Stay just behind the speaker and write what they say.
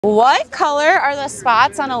What color are the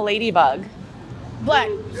spots on a ladybug? Black.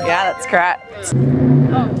 Yeah, that's correct.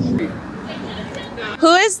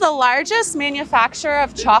 Who is the largest manufacturer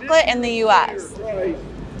of chocolate in the U.S.?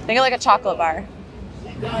 Think of like a chocolate bar.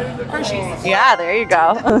 Hershey's. Yeah, there you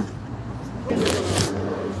go.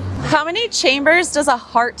 How many chambers does a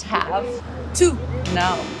heart have? 2.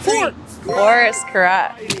 No. 4. 4 is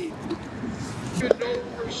correct.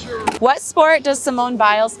 What sport does Simone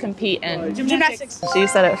Biles compete in? Gymnastics. She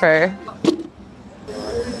said it first.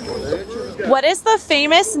 What is the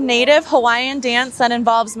famous native Hawaiian dance that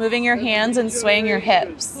involves moving your hands and swaying your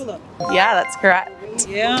hips? Hold up. Yeah, that's correct.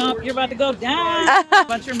 Yep, you're about to go down.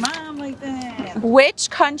 About your mom like that. Which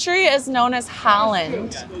country is known as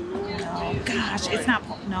Holland? Oh gosh, it's not.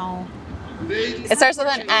 No. It starts with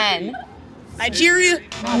an N. Nigeria.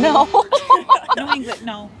 No. No England.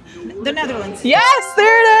 No. The Netherlands. Yes,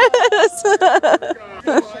 there it is.